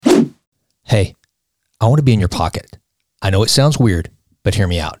I want to be in your pocket. I know it sounds weird, but hear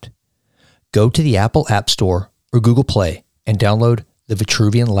me out. Go to the Apple App Store or Google Play and download the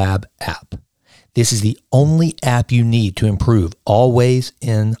Vitruvian Lab app. This is the only app you need to improve always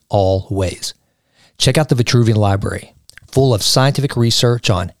in all ways. Check out the Vitruvian Library, full of scientific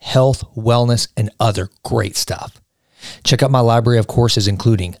research on health, wellness, and other great stuff. Check out my library of courses,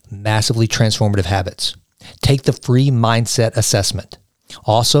 including Massively Transformative Habits. Take the free mindset assessment.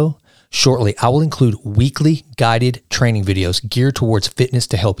 Also, shortly, I will include weekly guided training videos geared towards fitness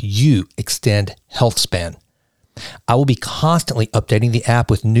to help you extend health span. I will be constantly updating the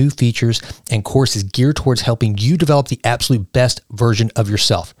app with new features and courses geared towards helping you develop the absolute best version of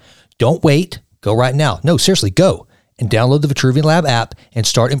yourself. Don't wait. Go right now. No, seriously, go and download the Vitruvian Lab app and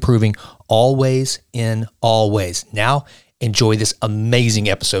start improving always in all ways. Now, enjoy this amazing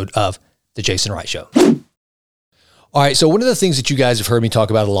episode of The Jason Wright Show. All right, so one of the things that you guys have heard me talk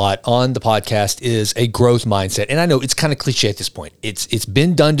about a lot on the podcast is a growth mindset. And I know it's kind of cliche at this point. It's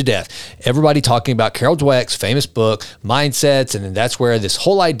been done to death. Everybody talking about Carol Dweck's famous book, Mindsets, and then that's where this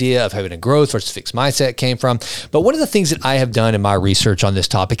whole idea of having a growth versus fixed mindset came from. But one of the things that I have done in my research on this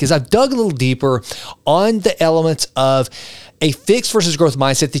topic is I've dug a little deeper on the elements of a fixed versus growth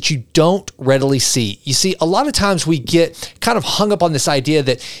mindset that you don't readily see. You see, a lot of times we get kind of hung up on this idea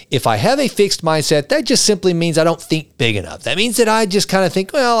that if I have a fixed mindset, that just simply means I don't think big enough. That means that I just kind of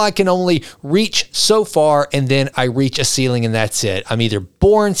think, well, I can only reach so far and then I reach a ceiling and that's it. I'm either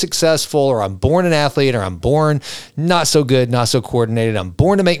born successful or I'm born an athlete or I'm born not so good, not so coordinated. I'm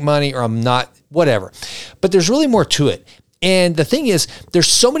born to make money or I'm not, whatever. But there's really more to it. And the thing is, there's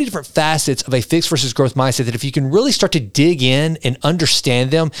so many different facets of a fixed versus growth mindset that if you can really start to dig in and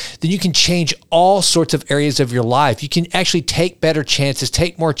understand them, then you can change all sorts of areas of your life. You can actually take better chances,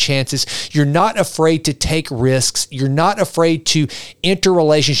 take more chances. You're not afraid to take risks. You're not afraid to enter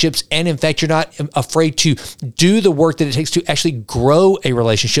relationships. And in fact, you're not afraid to do the work that it takes to actually grow a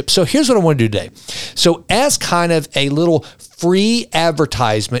relationship. So here's what I want to do today. So as kind of a little free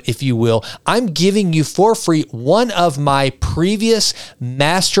advertisement, if you will, I'm giving you for free one of my previous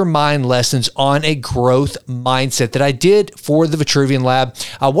mastermind lessons on a growth mindset that I did for the Vitruvian Lab.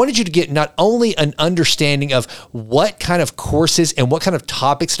 I wanted you to get not only an understanding of what kind of courses and what kind of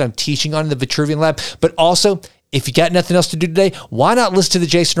topics that I'm teaching on in the Vitruvian Lab, but also if you got nothing else to do today, why not listen to the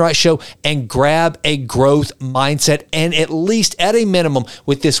Jason Wright Show and grab a growth mindset? And at least at a minimum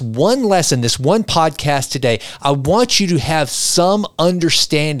with this one lesson, this one podcast today, I want you to have some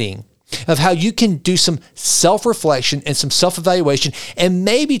understanding of how you can do some self-reflection and some self-evaluation and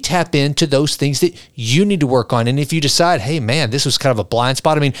maybe tap into those things that you need to work on. And if you decide, hey man, this was kind of a blind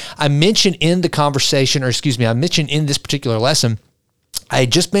spot. I mean, I mentioned in this particular lesson, I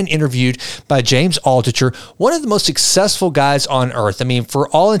had just been interviewed by James Altucher, one of the most successful guys on earth. I mean, for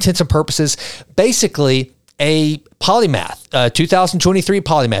all intents and purposes, basically a polymath, 2023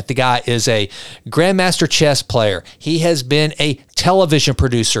 polymath. The guy is a grandmaster chess player. He has been a television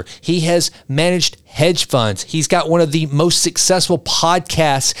producer. He has managed hedge funds. He's got one of the most successful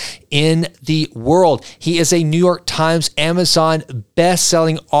podcasts in the world. He is a New York Times, Amazon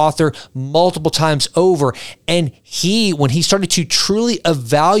best-selling author multiple times over. And when he started to truly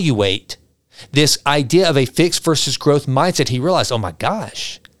evaluate this idea of a fixed versus growth mindset, he realized, oh my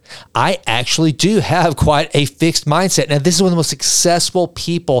gosh, I actually do have quite a fixed mindset. Now, this is one of the most successful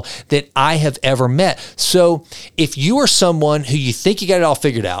people that I have ever met. So if you are someone who you think you got it all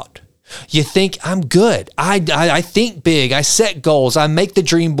figured out, you think I'm good, I think big, I set goals, I make the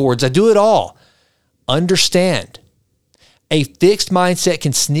dream boards, I do it all, understand a fixed mindset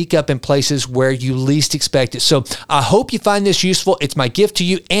can sneak up in places where you least expect it. So I hope you find this useful. It's my gift to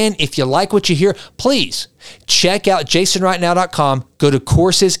you. And if you like what you hear, please check out jasonrightnow.com. Go to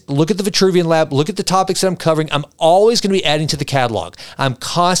courses, look at the Vitruvian Lab, look at the topics that I'm covering. I'm always going to be adding to the catalog. I'm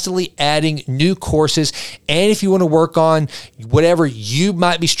constantly adding new courses. And if you want to work on whatever you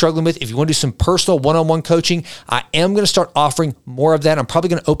might be struggling with, if you want to do some personal one-on-one coaching, I am going to start offering more of that. I'm probably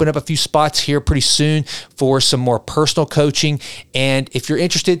going to open up a few spots here pretty soon for some more personal coaching. And if you're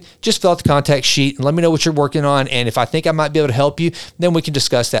interested, just fill out the contact sheet and let me know what you're working on. And if I think I might be able to help you, then we can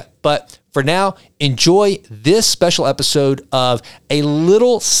discuss that. But for now, enjoy this special episode of a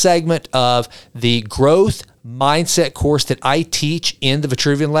little segment of the growth mindset course that I teach in the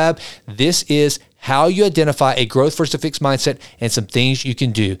Vitruvian Lab. This is how you identify a growth versus fixed mindset and some things you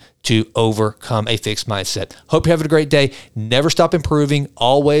can do to overcome a fixed mindset. Hope you're having a great day. Never stop improving.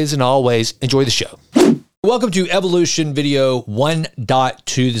 Always and always enjoy the show. Welcome to Evolution Video 1.2.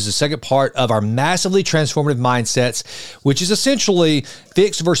 This is the second part of our massively transformative mindsets, which is essentially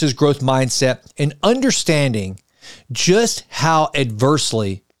fixed versus growth mindset and understanding just how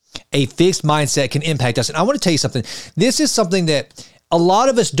adversely a fixed mindset can impact us. And I want to tell you something. This is something that a lot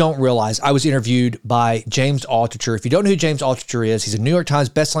of us don't realize. I was interviewed by James Altucher. If you don't know who James Altucher is, he's a New York Times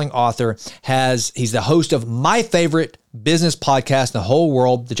bestselling author. He's the host of my favorite business podcast in the whole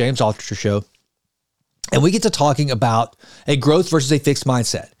world, The James Altucher Show. And we get to talking about a growth versus a fixed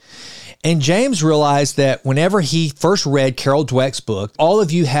mindset. And James realized that whenever he first read Carol Dweck's book, all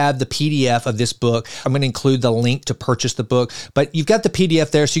of you have the PDF of this book. I'm going to include the link to purchase the book, but you've got the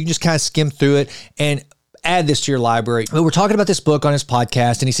PDF there, so you can just kind of skim through it and add this to your library. But we're talking about this book on his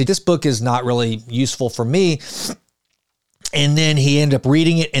podcast, and he said, this book is not really useful for me. And then he ended up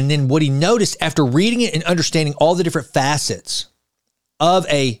reading it. And then what he noticed after reading it and understanding all the different facets of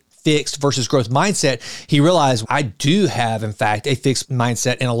a fixed versus growth mindset, he realized I do have, in fact, a fixed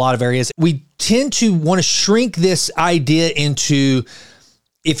mindset in a lot of areas. We tend to want to shrink this idea into,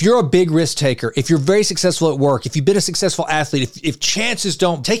 if you're a big risk taker, if you're very successful at work, if you've been a successful athlete, if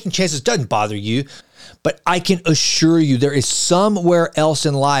taking chances doesn't bother you, but I can assure you there is somewhere else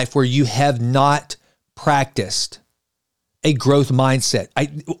in life where you have not practiced a growth mindset.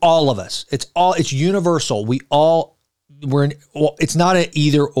 All of us, it's universal. It's not an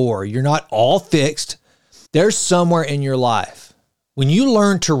either or. You're not all fixed. There's somewhere in your life. When you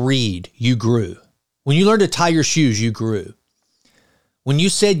learned to read, you grew. When you learned to tie your shoes, you grew. When you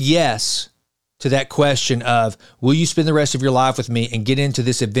said yes to that question of, will you spend the rest of your life with me and get into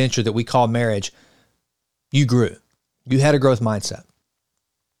this adventure that we call marriage, you grew. You had a growth mindset.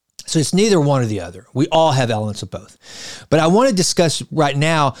 So it's neither one or the other. We all have elements of both. But I want to discuss right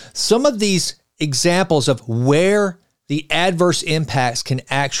now some of these examples of where the adverse impacts can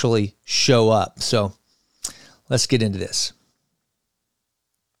actually show up. So let's get into this.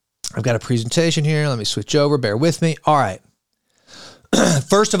 I've got a presentation here. Let me switch over. Bear with me. All right.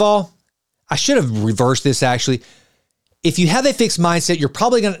 First of all, I should have reversed this actually. If you have a fixed mindset, you're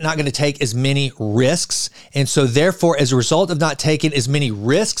probably not going to take as many risks. And so therefore, as a result of not taking as many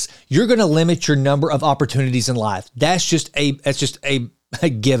risks, you're going to limit your number of opportunities in life. That's just a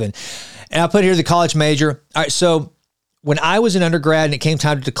given. And I put here the college major. All right. So when I was an undergrad and it came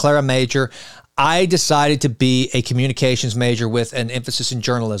time to declare a major, I decided to be a communications major with an emphasis in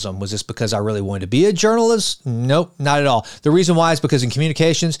journalism. Was this because I really wanted to be a journalist? Nope, not at all. The reason why is because in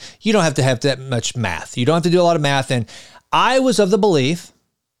communications, you don't have to have that much math. You don't have to do a lot of math. And I was of the belief,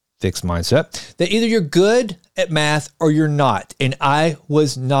 fixed mindset, that either you're good at math or you're not. And I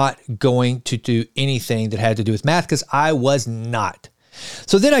was not going to do anything that had to do with math because I was not.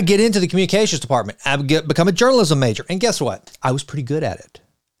 So then I get into the communications department. I become a journalism major. And guess what? I was pretty good at it.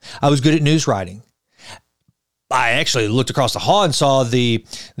 I was good at news writing. I actually looked across the hall and saw the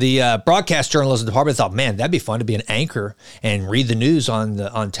broadcast journalism department. I thought, man, that'd be fun to be an anchor and read the news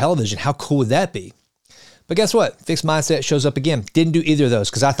on television. How cool would that be? But guess what? Fixed mindset shows up again. Didn't do either of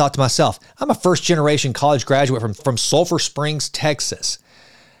those because I thought to myself, I'm a first-generation college graduate from Sulphur Springs, Texas.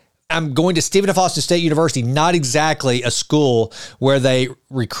 I'm going to Stephen F. Austin State University, not exactly a school where they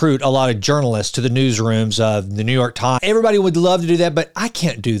recruit a lot of journalists to the newsrooms of the New York Times. Everybody would love to do that, but I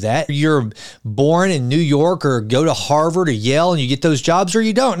can't do that. You're born in New York or go to Harvard or Yale and you get those jobs or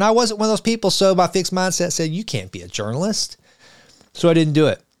you don't. And I wasn't one of those people, so my fixed mindset said, you can't be a journalist. So I didn't do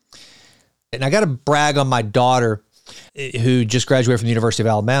it. And I got to brag on my daughter who just graduated from the University of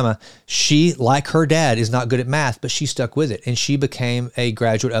Alabama. She, like her dad, is not good at math, but she stuck with it. And she became a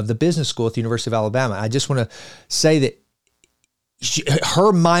graduate of the business school at the University of Alabama. I just want to say that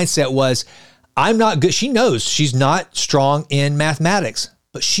her mindset was, I'm not good. She knows she's not strong in mathematics,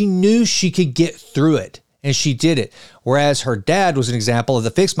 but she knew she could get through it. And she did it. Whereas her dad was an example of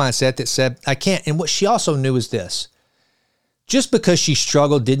the fixed mindset that said, I can't. And what she also knew is this. Just because she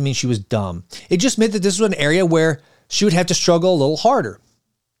struggled didn't mean she was dumb. It just meant that this was an area where she would have to struggle a little harder.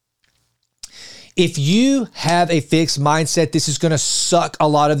 If you have a fixed mindset, this is going to suck a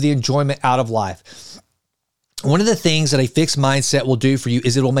lot of the enjoyment out of life. One of the things that a fixed mindset will do for you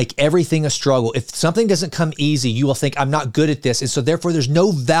is it will make everything a struggle. If something doesn't come easy, you will think, I'm not good at this. And so therefore, there's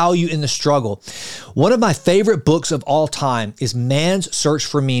no value in the struggle. One of my favorite books of all time is Man's Search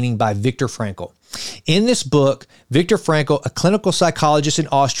for Meaning by Viktor Frankl. In this book, Viktor Frankl, a clinical psychologist in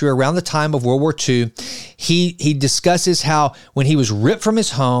Austria around the time of World War II, he discusses how when he was ripped from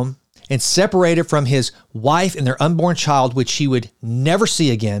his home and separated from his wife and their unborn child, which he would never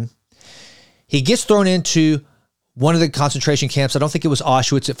see again, he gets thrown into one of the concentration camps. I don't think it was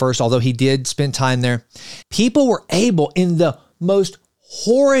Auschwitz at first, although he did spend time there. People were able, in the most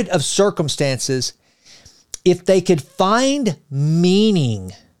horrid of circumstances, if they could find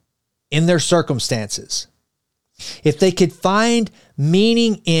meaning in their circumstances, if they could find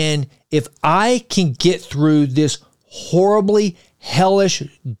meaning in, if I can get through this horribly hellish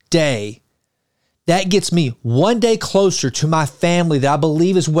day that gets me one day closer to my family that I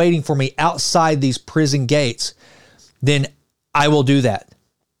believe is waiting for me outside these prison gates, then I will do that.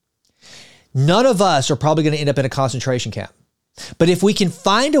 None of us are probably going to end up in a concentration camp. But if we can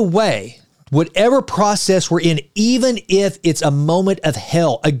find a way, whatever process we're in, even if it's a moment of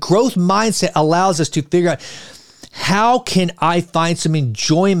hell, a growth mindset allows us to figure out, how can I find some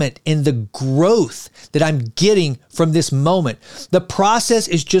enjoyment in the growth that I'm getting from this moment? The process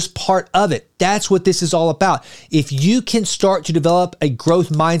is just part of it. That's what this is all about. If you can start to develop a growth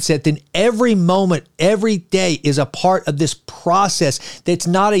mindset, then every moment, every day is a part of this process. That's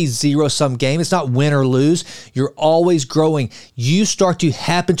not a zero-sum game. It's not win or lose. You're always growing. You start to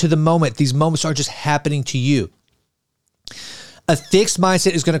happen to the moment. These moments aren't just happening to you. A fixed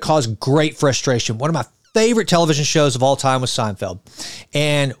mindset is going to cause great frustration. One of my favorite television shows of all time was Seinfeld.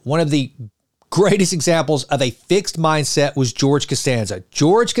 And one of the greatest examples of a fixed mindset was George Costanza.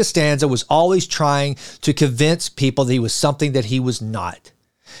 George Costanza was always trying to convince people that he was something that he was not.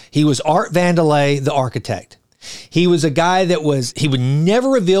 He was Art Vandelay, the architect. He was a guy that he would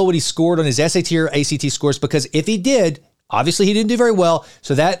never reveal what he scored on his SAT or ACT scores, because if he did, obviously he didn't do very well.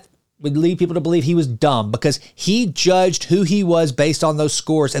 So that would lead people to believe he was dumb, because he judged who he was based on those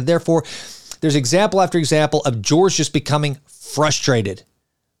scores. And therefore, there's example after example of George just becoming frustrated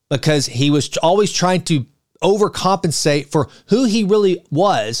because he was always trying to overcompensate for who he really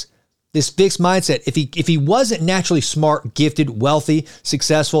was, this fixed mindset. If he wasn't naturally smart, gifted, wealthy,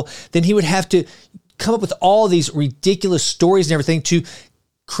 successful, then he would have to come up with all these ridiculous stories and everything to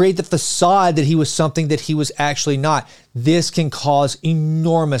create the facade that he was something that he was actually not. This can cause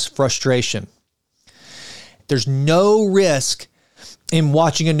enormous frustration. There's no risk in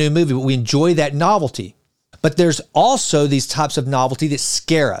watching a new movie, but we enjoy that novelty. But there's also these types of novelty that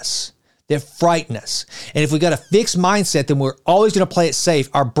scare us, that frighten us. And if we got a fixed mindset, then we're always going to play it safe.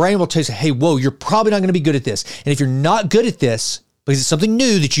 Our brain will tell you, hey, whoa, you're probably not going to be good at this. And if you're not good at this, because it's something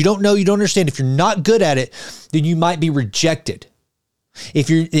new that you don't know, you don't understand, if you're not good at it, then you might be rejected. If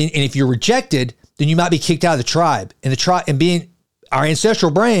you're rejected, then you might be kicked out of the tribe. And being our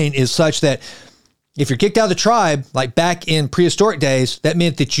ancestral brain is such that if you're kicked out of the tribe, like back in prehistoric days, that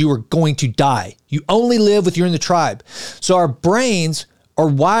meant that you were going to die. You only live if you're in the tribe. So our brains are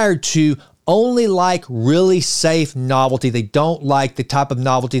wired to only like really safe novelty. They don't like the type of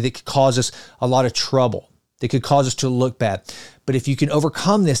novelty that could cause us a lot of trouble, that could cause us to look bad. But if you can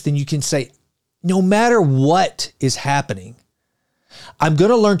overcome this, then you can say, no matter what is happening, I'm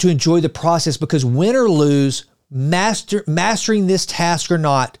going to learn to enjoy the process, because win or lose, mastering this task or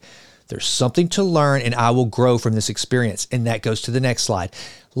not, there's something to learn, and I will grow from this experience. And that goes to the next slide.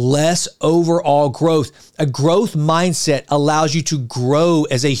 Less overall growth. A growth mindset allows you to grow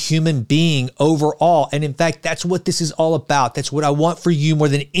as a human being overall. And in fact, that's what this is all about. That's what I want for you more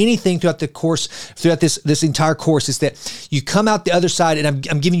than anything throughout the course, throughout this entire course, is that you come out the other side, and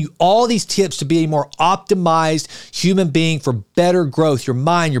I'm giving you all these tips to be a more optimized human being for better growth. Your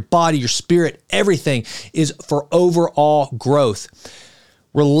mind, your body, your spirit, everything is for overall growth.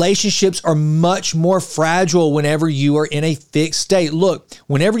 Relationships are much more fragile whenever you are in a fixed state. Look,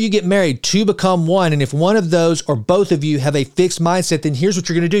 whenever you get married, two become one. And if one of those or both of you have a fixed mindset, then here's what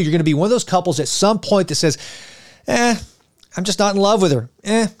you're going to do. You're going to be one of those couples at some point that says, I'm just not in love with her.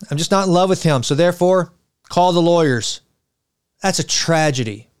 I'm just not in love with him. So therefore, call the lawyers. That's a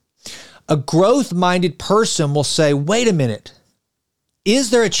tragedy. A growth-minded person will say, wait a minute.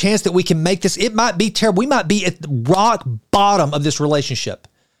 Is there a chance that we can make this? It might be terrible. We might be at the rock bottom of this relationship.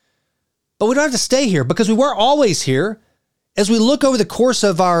 But we don't have to stay here, because we weren't always here. As we look over the course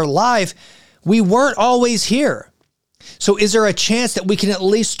of our life, we weren't always here. So is there a chance that we can at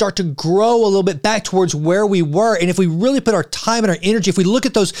least start to grow a little bit back towards where we were? And if we really put our time and our energy, if we look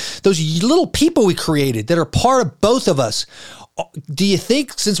at those little people we created that are part of both of us, do you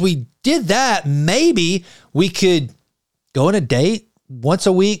think since we did that, maybe we could go on a date once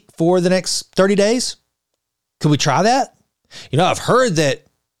a week for the next 30 days? Could we try that? I've heard that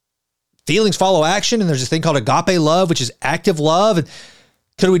feelings follow action, and there's this thing called agape love, which is active love. And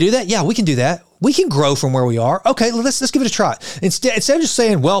could we do that? Yeah, we can do that. We can grow from where we are. Okay, let's give it a try. Instead of just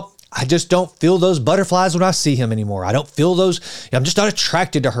saying, well, I just don't feel those butterflies when I see him anymore. I don't feel those. I'm just not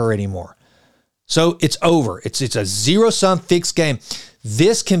attracted to her anymore. So it's over. It's a zero-sum fixed game.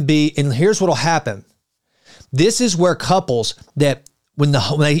 This can be, and here's what'll happen. This is where couples that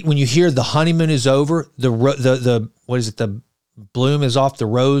when you hear the honeymoon is over, the what is it? The bloom is off the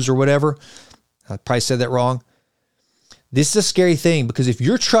rose or whatever. I probably said that wrong. This is a scary thing, because if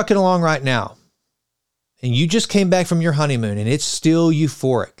you're trucking along right now and you just came back from your honeymoon and it's still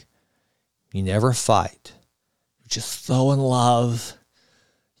euphoric, you never fight. You're just so in love.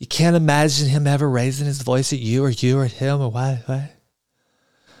 You can't imagine him ever raising his voice at you or at him or why.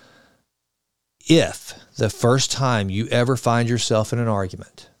 If the first time you ever find yourself in an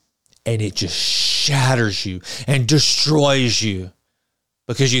argument and it just shatters you and destroys you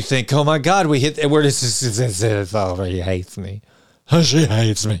because you think, oh my God, we hit, where does this, oh, he hates me. Oh, she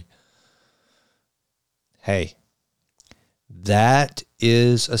hates me. Hey, that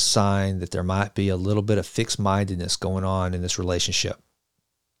is a sign that there might be a little bit of fixed-mindedness going on in this relationship.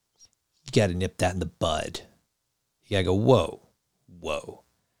 You got to nip that in the bud. You got to go, whoa.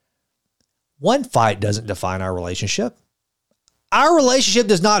 One fight doesn't define our relationship. Our relationship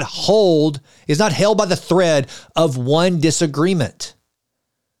is not held by the thread of one disagreement.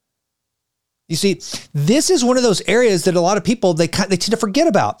 You see, this is one of those areas that a lot of people, they tend to forget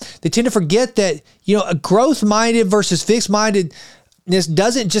about. They tend to forget that, a growth-minded versus fixed-mindedness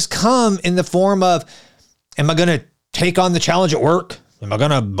doesn't just come in the form of, am I going to take on the challenge at work? Am I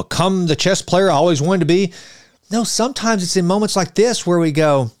going to become the chess player I always wanted to be? No, sometimes it's in moments like this where we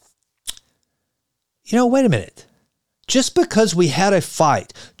go, wait a minute. Just because we had a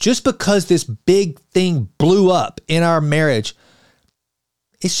fight, just because this big thing blew up in our marriage,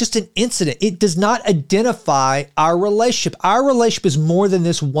 it's just an incident. It does not identify our relationship. Our relationship is more than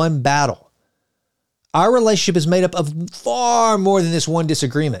this one battle. Our relationship is made up of far more than this one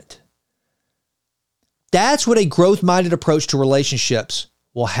disagreement. That's what a growth-minded approach to relationships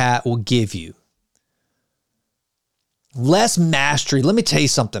will give you. Less mastery. Let me tell you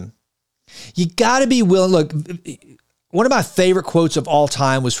something. You got to be willing. Look, one of my favorite quotes of all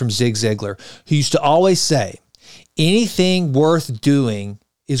time was from Zig Ziglar, who used to always say, anything worth doing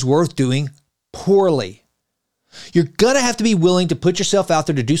is worth doing poorly. You're going to have to be willing to put yourself out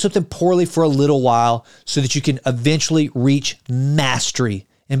there to do something poorly for a little while so that you can eventually reach mastery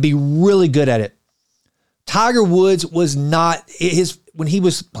and be really good at it. Tiger Woods was not when he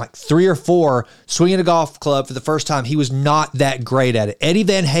was like 3 or 4 swinging a golf club for the first time, he was not that great at it. Eddie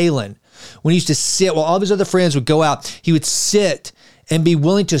Van Halen, when he used to sit while all of his other friends would go out, he would sit and be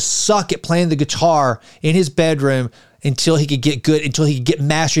willing to suck at playing the guitar in his bedroom until he could get good, until he could get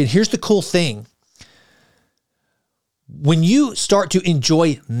mastery. And here's the cool thing. When you start to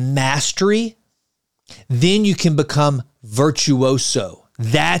enjoy mastery, then you can become virtuoso.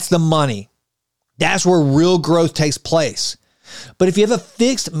 That's the money. That's where real growth takes place. But if you have a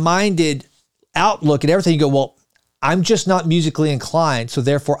fixed-minded outlook at everything, you go, well, I'm just not musically inclined, so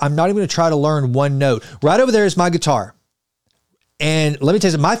therefore I'm not even going to try to learn one note. Right over there is my guitar. And let me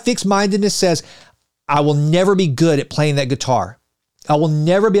tell you, my fixed-mindedness says I will never be good at playing that guitar. I will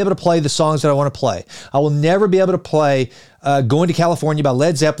never be able to play the songs that I want to play. I will never be able to play Going to California by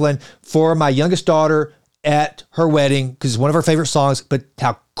Led Zeppelin for my youngest daughter at her wedding because it's one of her favorite songs. But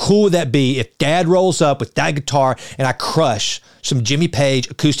how cool would that be if Dad rolls up with that guitar and I crush some Jimmy Page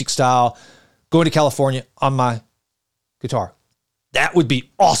acoustic style Going to California on my guitar? That would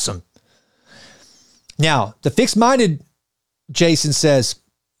be awesome. Now, the fixed-minded Jason says,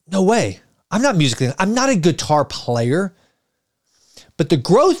 no way. I'm not a guitar player. But the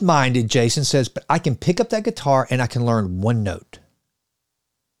growth-minded Jason says, but I can pick up that guitar and I can learn one note.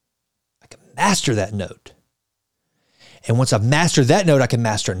 I can master that note. And once I've mastered that note, I can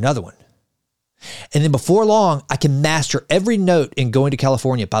master another one. And then before long, I can master every note in Going to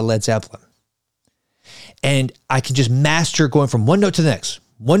California by Led Zeppelin. And I can just master going from one note to the next,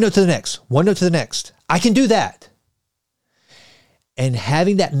 one note to the next, one note to the next. I can do that. And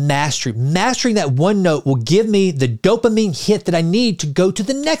having that mastering that one note will give me the dopamine hit that I need to go to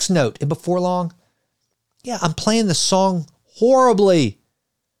the next note. And before long, I'm playing the song horribly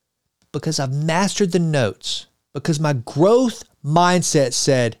because I've mastered the notes, because my growth mindset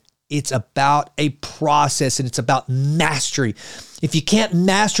said it's about a process and it's about mastery. If you can't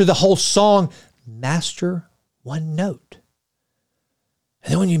master the whole song, master one note.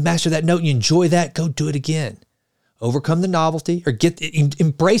 And then when you master that note and you enjoy that, go do it again. Overcome the novelty or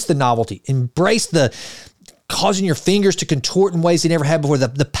embrace the novelty. Embrace the causing your fingers to contort in ways they never had before.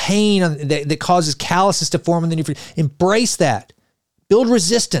 The pain that causes calluses to form on the new finger. Embrace that. Build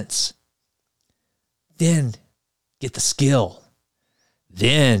resistance. Then get the skill.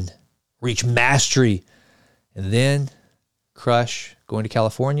 Then reach mastery. And then crush Going to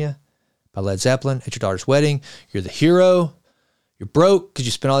California by Led Zeppelin at your daughter's wedding. You're the hero. You're broke because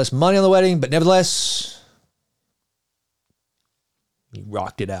you spent all this money on the wedding, but nevertheless, you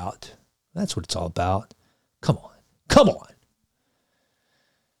rocked it out. That's what it's all about. Come on. Come on.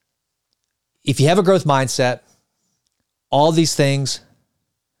 If you have a growth mindset, all these things,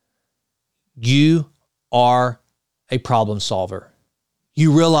 you are a problem solver.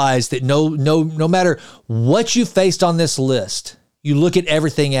 you realize that no matter what you faced on this list, you look at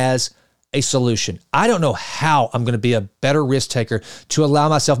everything as a solution. I don't know how I'm going to be a better risk taker to allow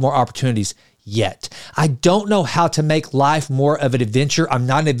myself more opportunities yet. I don't know how to make life more of an adventure. I'm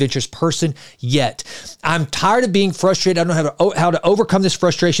not an adventurous person yet. I'm tired of being frustrated. I don't know how to overcome this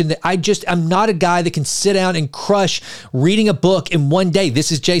frustration that I'm not a guy that can sit down and crush reading a book in one day.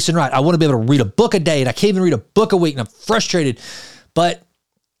 This is Jason Wright. I want to be able to read a book a day, and I can't even read a book a week, and I'm frustrated, but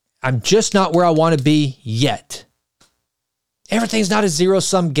I'm just not where I want to be yet. Everything's not a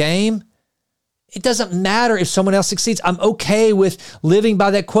zero-sum game. It doesn't matter if someone else succeeds. I'm okay with living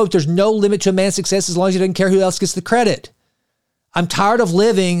by that quote. There's no limit to a man's success as long as he doesn't care who else gets the credit. I'm tired of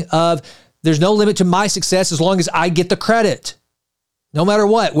living of there's no limit to my success as long as I get the credit. No matter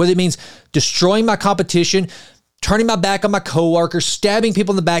what, whether it means destroying my competition, turning my back on my coworkers, stabbing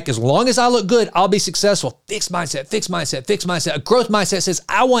people in the back. As long as I look good, I'll be successful. Fixed mindset, fixed mindset, fixed mindset. A growth mindset says,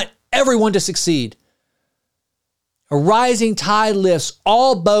 I want everyone to succeed. A rising tide lifts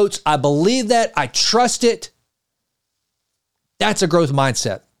all boats. I believe that. I trust it. That's a growth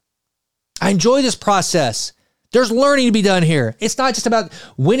mindset. I enjoy this process. There's learning to be done here. It's not just about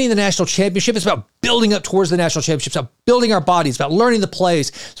winning the national championship. It's about building up towards the national championship. It's about building our bodies. It's about learning the plays.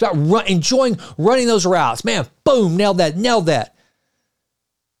 It's about enjoying running those routes. Man, boom, nailed that.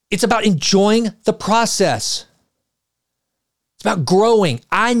 It's about enjoying the process. It's about growing.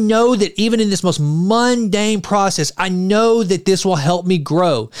 I know that even in this most mundane process, I know that this will help me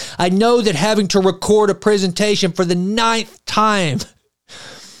grow. I know that having to record a presentation for the 9th time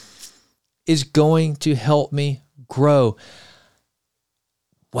is going to help me grow.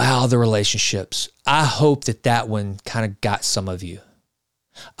 Wow, the relationships. I hope that one kind of got some of you.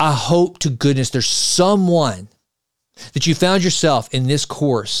 I hope to goodness there's someone that you found yourself in this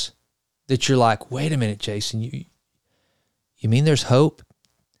course that you're like, wait a minute, Jason, you mean there's hope?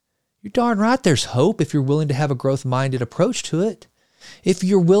 You're darn right there's hope if you're willing to have a growth-minded approach to it. If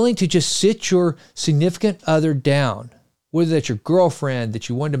you're willing to just sit your significant other down, whether that's your girlfriend that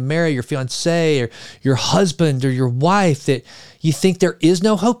you wanted to marry, your fiance, or your husband or your wife, that you think there is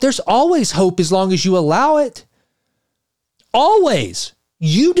no hope. There's always hope as long as you allow it. Always.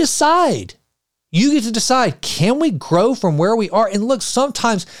 You decide. You get to decide, can we grow from where we are? And look,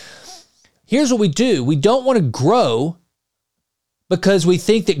 sometimes, here's what we do. We don't want to grow because we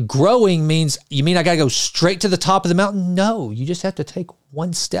think that growing means, you mean I got to go straight to the top of the mountain? No, you just have to take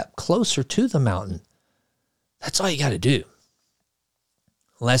one step closer to the mountain. That's all you got to do.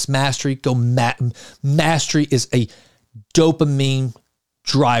 Less mastery, mastery is a dopamine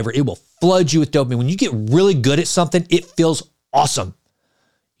driver. It will flood you with dopamine. When you get really good at something, it feels awesome.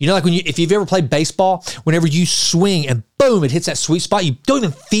 You know, like if you've ever played baseball, whenever you swing and boom, it hits that sweet spot, you don't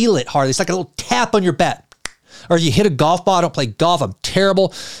even feel it hard. It's like a little tap on your bat. Or you hit a golf ball. I don't play golf. I'm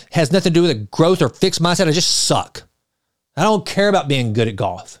terrible. It has nothing to do with a growth or fixed mindset. I just suck. I don't care about being good at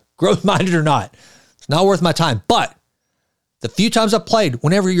golf, growth-minded or not. It's not worth my time. But the few times I've played,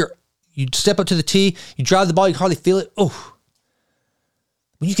 whenever you step up to the tee, you drive the ball, you can hardly feel it. Oh,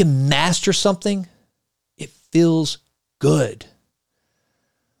 when you can master something, it feels good.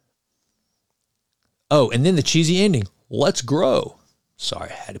 Oh, and then the cheesy ending. Let's grow. Sorry,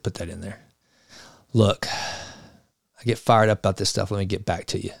 I had to put that in there. Look, I get fired up about this stuff. Let me get back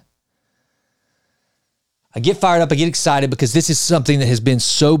to you. I get fired up. I get excited because this is something that has been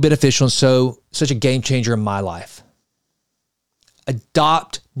so beneficial and such a game changer in my life.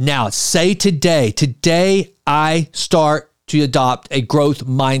 Adopt now. Say today. Today I start to adopt a growth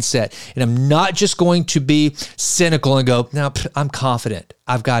mindset. And I'm not just going to be cynical and go, no, I'm confident.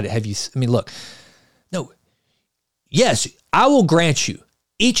 I've got it. Look. No. Yes, I will grant you,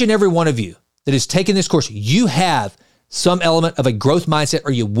 each and every one of you that has taken this course, you have some element of a growth mindset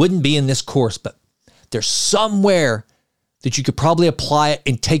or you wouldn't be in this course, but there's somewhere that you could probably apply it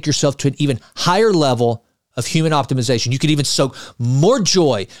and take yourself to an even higher level of human optimization. You could even soak more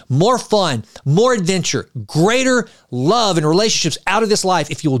joy, more fun, more adventure, greater love and relationships out of this life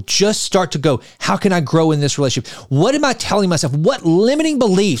if you will just start to go, how can I grow in this relationship? What am I telling myself? What limiting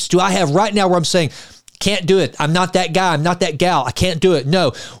beliefs do I have right now where I'm saying, can't do it. I'm not that guy. I'm not that gal. I can't do it.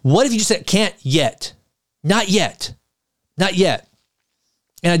 No. What if you just said, can't yet? Not yet. Not yet.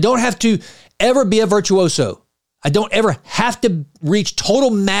 And I don't have to ever be a virtuoso. I don't ever have to reach total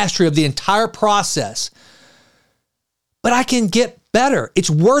mastery of the entire process. But I can get better.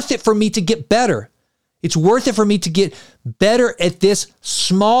 It's worth it for me to get better. It's worth it for me to get better at this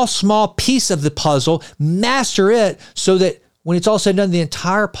small piece of the puzzle, master it so that when it's all said and done, the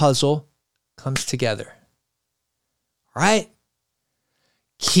entire puzzle comes together. All right?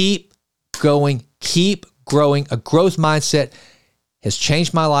 Keep going, keep growing. A growth mindset has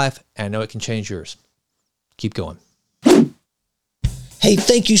changed my life, and I know it can change yours. Keep going. Hey,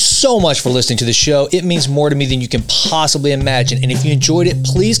 thank you so much for listening to the show. It means more to me than you can possibly imagine. And if you enjoyed it,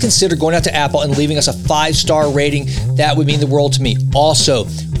 please consider going out to Apple and leaving us a 5-star rating. That would mean the world to me. Also,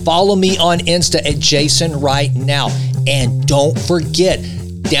 follow me on Insta at Jason Right Now. And don't forget,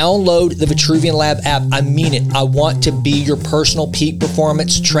 download the Vitruvian Lab app. I mean it. I want to be your personal peak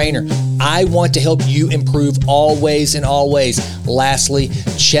performance trainer. I want to help you improve always and always. Lastly,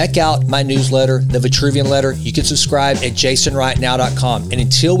 check out my newsletter, the Vitruvian Letter. You can subscribe at jasonrightnow.com. And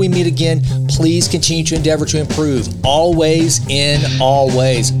until we meet again, please continue to endeavor to improve always in all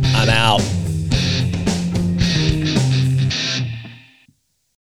ways. I'm out.